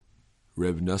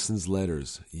Reb Noson's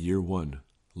Letters, Year 1,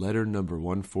 Letter number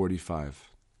 145.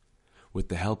 With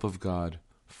the help of God,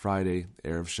 Friday,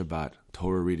 Erev Shabbat,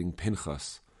 Torah reading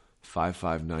Pinchas,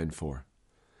 5594.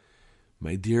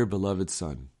 My dear beloved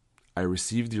son, I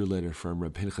received your letter from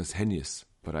Reb Pinchas Henyas,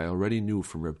 but I already knew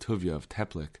from Reb Tuvia of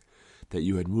Teplik that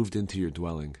you had moved into your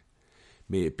dwelling.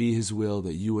 May it be his will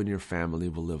that you and your family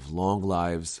will live long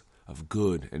lives of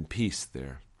good and peace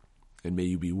there, and may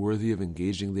you be worthy of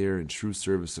engaging there in true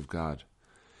service of God.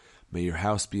 May your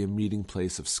house be a meeting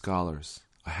place of scholars,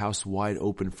 a house wide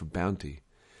open for bounty.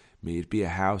 May it be a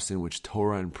house in which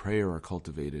Torah and prayer are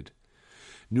cultivated.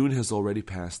 Noon has already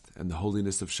passed, and the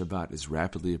holiness of Shabbat is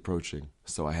rapidly approaching,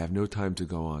 so I have no time to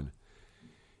go on.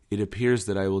 It appears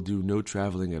that I will do no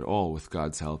traveling at all with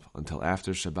God's help until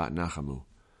after Shabbat Nachamu.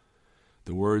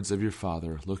 The words of your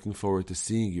father, looking forward to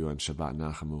seeing you on Shabbat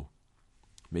Nachamu.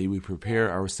 May we prepare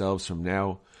ourselves from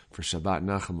now for Shabbat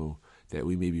Nachamu, that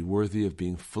we may be worthy of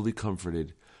being fully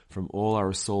comforted from all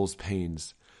our soul's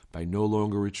pains by no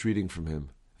longer retreating from him.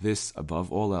 This,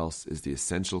 above all else, is the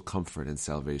essential comfort and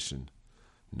salvation.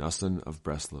 Noson of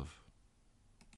Breslov.